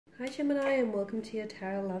Hi Gemini, and welcome to your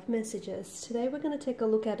Tarot Love Messages. Today we're going to take a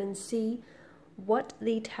look at and see what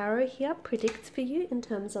the tarot here predicts for you in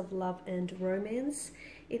terms of love and romance.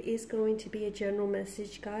 It is going to be a general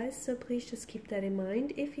message, guys, so please just keep that in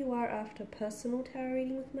mind. If you are after personal tarot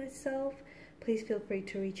reading with myself, please feel free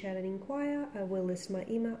to reach out and inquire. I will list my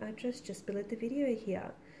email address just below the video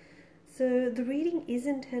here. So the reading is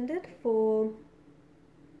intended for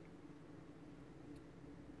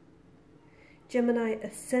Gemini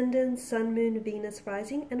Ascendant, Sun, Moon, Venus,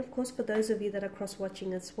 Rising, and of course for those of you that are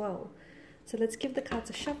cross-watching as well. So let's give the cards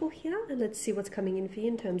a shuffle here and let's see what's coming in for you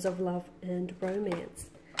in terms of love and romance.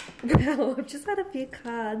 Now, I've just had a few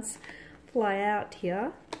cards fly out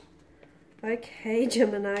here. Okay,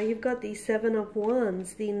 Gemini, you've got the Seven of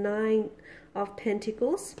Wands, the Nine of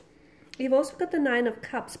Pentacles. You've also got the Nine of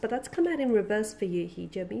Cups, but that's come out in reverse for you here,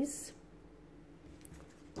 Gemmies.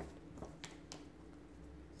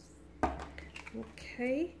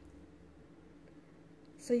 Okay,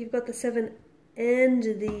 so you've got the Seven and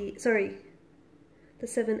the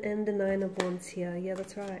Seven and the Nine of Wands here. Yeah,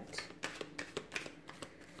 that's right.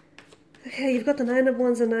 Okay, you've got the Nine of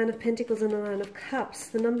Wands, the Nine of Pentacles, and the Nine of Cups.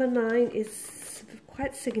 The number 9 is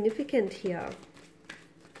quite significant here.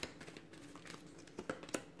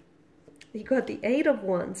 You've got the Eight of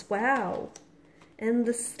Wands, wow, and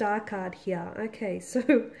the Star card here. Okay,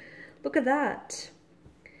 so look at that.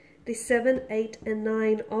 The 7, 8, and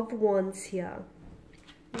 9 of Wands here.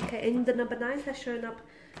 Okay, and the number 9 has shown up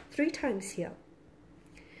 3 times here.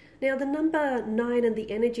 Now, the number 9 and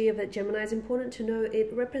the energy of it, Gemini, is important to know.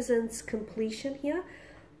 It represents completion here,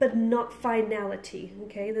 but not finality.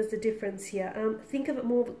 Okay, there's a difference here. Think of it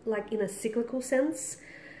more like in a cyclical sense.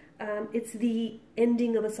 It's the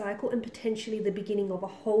ending of a cycle and potentially the beginning of a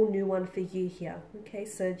whole new one for you here. Okay,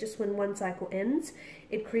 so just when one cycle ends,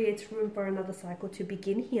 it creates room for another cycle to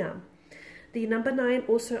begin here. The number 9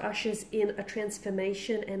 also ushers in a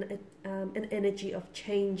transformation and an energy of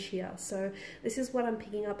change here. So this is what I'm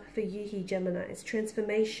picking up for you here, Gemini. It's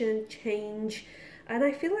transformation, change, and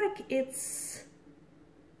I feel like it's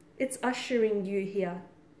ushering you here.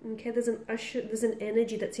 Okay, there's an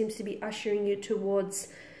energy that seems to be ushering you towards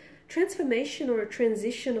transformation or a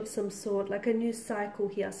transition of some sort, like a new cycle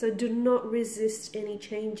here. So do not resist any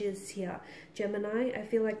changes here, Gemini. I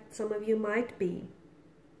feel like some of you might be.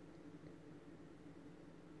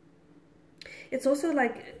 It's also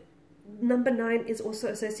like number 9 is also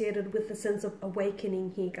associated with the sense of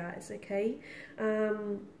awakening here, guys, okay?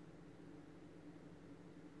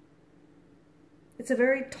 It's a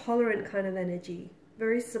very tolerant kind of energy,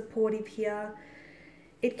 very supportive here.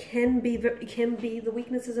 It can be the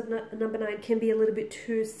weaknesses of number 9 can be a little bit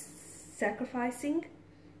too sacrificing,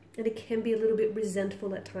 and it can be a little bit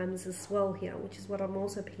resentful at times as well here, which is what I'm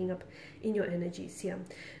also picking up in your energies here.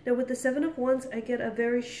 Now with the 7 of Wands, I get a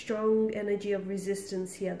very strong energy of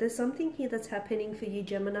resistance here. There's something here that's happening for you,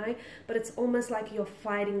 Gemini, but it's almost like you're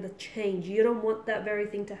fighting the change. You don't want that very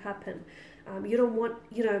thing to happen. You don't want,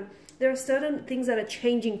 there are certain things that are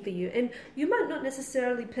changing for you, and you might not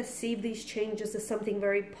necessarily perceive these changes as something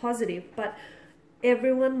very positive, but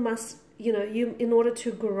everyone must, in order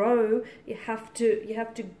to grow, you have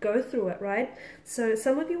to go through it, right? So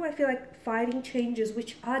some of you, I feel like, fighting changes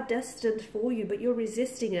which are destined for you, but you're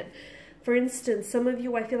resisting it. For instance, some of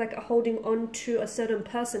you, I feel like, are holding on to a certain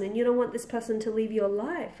person and you don't want this person to leave your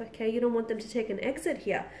life, okay? You don't want them to take an exit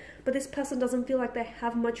here. But this person doesn't feel like they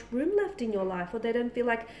have much room left in your life, or they don't feel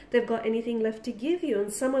like they've got anything left to give you.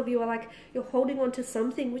 And some of you are like, you're holding on to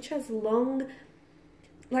something which has long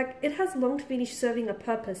finished serving a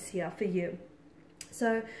purpose here for you.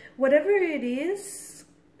 So whatever it is,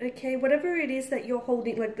 okay, whatever it is that you're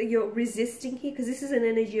holding, like that you're resisting here, because this is an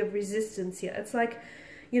energy of resistance here. It's like,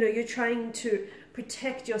 you're trying to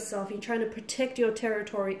protect yourself, you're trying to protect your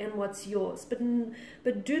territory and what's yours. But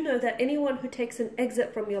do know that anyone who takes an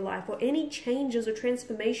exit from your life, or any changes or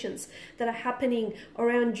transformations that are happening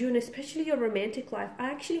around you, and especially your romantic life, are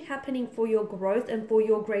actually happening for your growth and for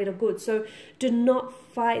your greater good. So do not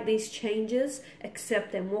fight these changes,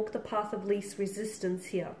 accept them. Walk the path of least resistance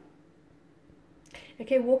here.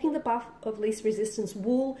 Okay, walking the path of least resistance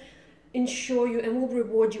will ensure you and will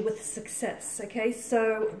reward you with success. Okay,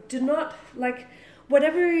 so do not,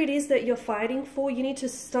 whatever it is that you're fighting for, you need to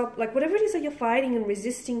stop. Whatever it is that you're fighting and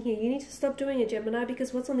resisting here, you need to stop doing it, Gemini,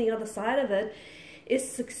 because what's on the other side of it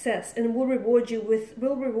is success, and will reward you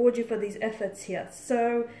for these efforts here.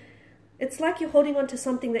 So it's like you're holding on to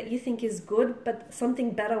something that you think is good, but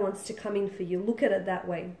something better wants to come in for you. Look at it that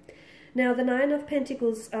way. Now the Nine of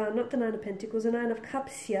Pentacles, not the Nine of Pentacles, the Nine of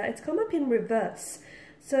Cups here, it's come up in reverse.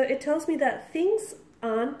 So it tells me that things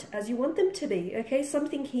aren't as you want them to be, okay?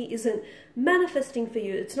 Something here isn't manifesting for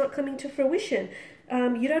you. It's not coming to fruition.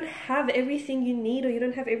 You don't have everything you need, or you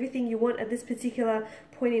don't have everything you want at this particular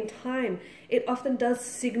point in time. It often does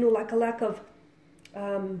signal like a lack of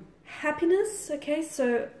happiness, okay?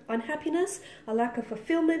 So unhappiness, a lack of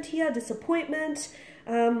fulfillment here, disappointment,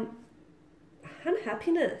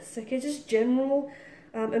 unhappiness, okay? Just general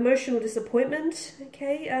emotional disappointment,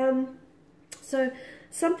 okay? So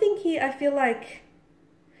something here, I feel like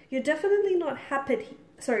you're definitely not happy.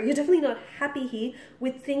 Sorry, you're definitely not happy here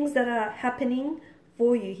with things that are happening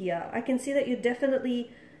for you here. I can see that you're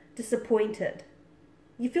definitely disappointed.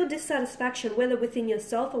 You feel dissatisfaction, whether within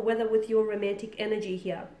yourself or whether with your romantic energy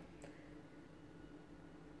here.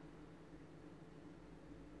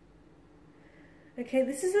 Okay,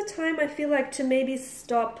 this is a time I feel like to maybe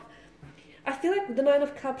stop. I feel like the Nine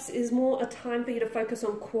of Cups is more a time for you to focus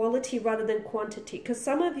on quality rather than quantity. Because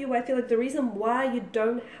some of you, I feel like the reason why you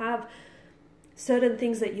don't have certain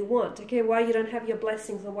things that you want, okay, why you don't have your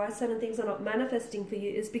blessings or why certain things are not manifesting for you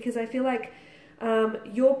is because I feel like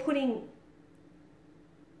you're putting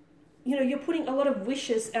a lot of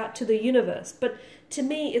wishes out to the universe. But to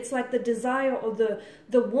me, it's like the desire or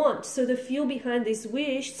the want. So the fuel behind this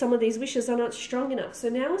wish, some of these wishes are not strong enough. So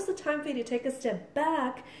now is the time for you to take a step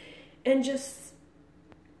back and just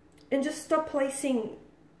stop placing,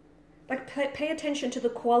 like pay attention to the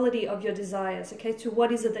quality of your desires, okay, to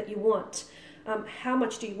what is it that you want. How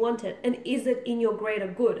much do you want it? And is it in your greater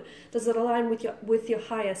good? Does it align with your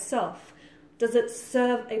higher self? Does it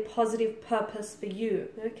serve a positive purpose for you?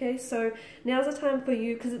 Okay, so now's the time for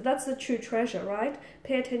you, because that's the true treasure, right?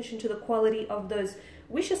 Pay attention to the quality of those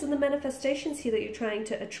wishes and the manifestations here that you're trying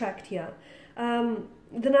to attract here.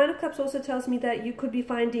 The Nine of Cups also tells me that you could be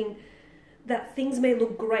finding that things may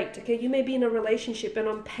look great, okay? You may be in a relationship and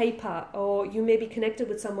on paper, or you may be connected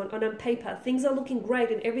with someone and on paper, things are looking great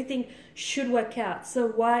and everything should work out. So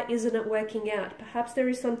why isn't it working out? Perhaps there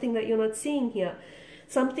is something that you're not seeing here.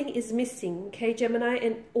 Something is missing, okay, Gemini,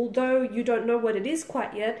 and although you don't know what it is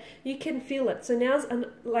quite yet, you can feel it. So now's,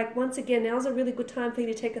 once again, now's a really good time for you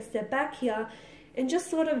to take a step back here and just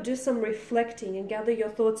sort of do some reflecting and gather your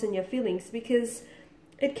thoughts and your feelings, because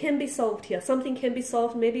it can be solved here. Something can be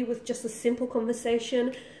solved maybe with just a simple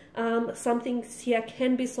conversation. Something here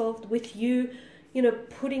can be solved with you,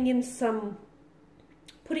 putting in some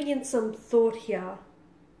thought here.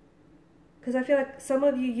 Because I feel like some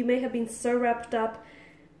of you may have been so wrapped up.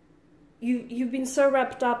 You've been so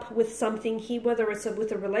wrapped up with something here, whether it's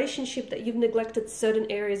with a relationship, that you've neglected certain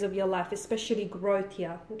areas of your life, especially growth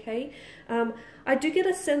here, okay? I do get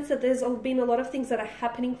a sense that there's been a lot of things that are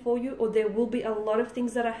happening for you, or there will be a lot of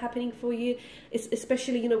things that are happening for you,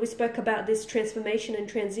 especially, we spoke about this transformation and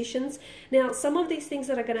transitions. Now, some of these things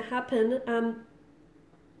that are going to happen,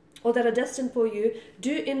 or that are destined for you,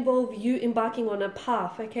 do involve you embarking on a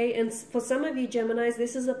path, okay? And for some of you Geminis,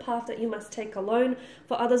 this is a path that you must take alone.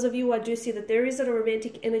 For others of you, I do see that there is a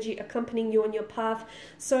romantic energy accompanying you on your path.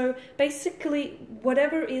 So basically,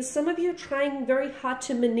 whatever is, some of you are trying very hard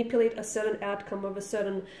to manipulate a certain outcome of a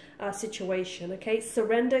certain situation, okay?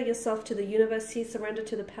 Surrender yourself to the universe here, surrender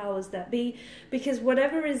to the powers that be, because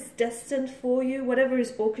whatever is destined for you, whatever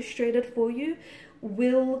is orchestrated for you,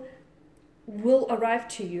 will arrive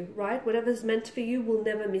to you, right? Whatever's meant for you will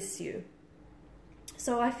never miss you.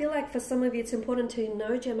 So I feel like for some of you, it's important to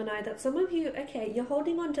know, Gemini, that some of you, okay, you're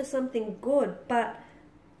holding on to something good, but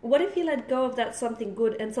what if you let go of that something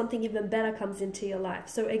good and something even better comes into your life?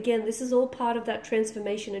 So again, this is all part of that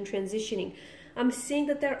transformation and transitioning. I'm seeing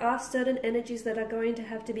that there are certain energies that are going to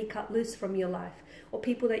have to be cut loose from your life, or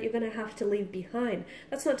people that you're going to have to leave behind.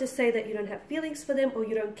 That's not to say that you don't have feelings for them or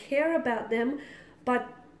you don't care about them, but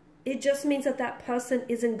it just means that that person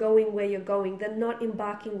isn't going where you're going. They're not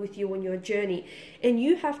embarking with you on your journey. And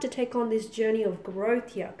you have to take on this journey of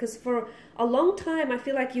growth here. Because for a long time, I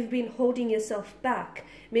feel like you've been holding yourself back.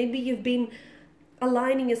 Maybe you've been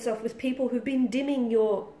aligning yourself with people who've dimmed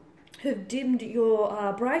your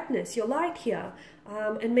brightness, your light here.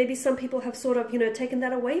 And maybe some people have sort of, taken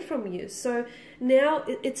that away from you. So now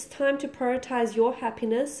it's time to prioritize your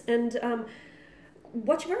happiness and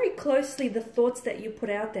watch very closely the thoughts that you put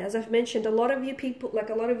out there. As I've mentioned, a lot of you people, like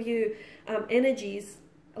a lot of you energies,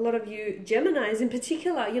 a lot of you Geminis in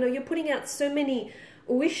particular, you're putting out so many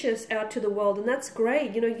wishes out to the world, and that's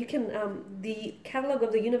great. You can, the catalog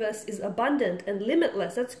of the universe is abundant and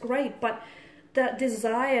limitless. That's great, but that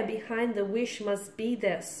desire behind the wish must be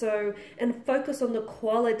there. So, and focus on the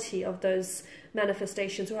quality of those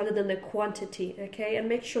manifestations rather than the quantity, okay? And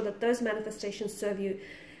make sure that those manifestations serve you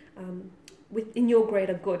within your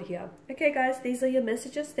greater good here. Okay guys, these are your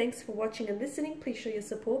messages. Thanks for watching and listening. Please show your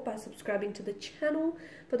support by subscribing to the channel.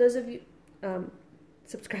 For those of you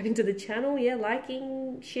subscribing to the channel, yeah,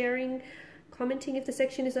 liking, sharing, commenting if the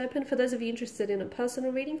section is open. For those of you interested in a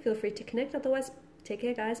personal reading, feel free to connect. Otherwise, take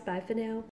care guys. Bye for now.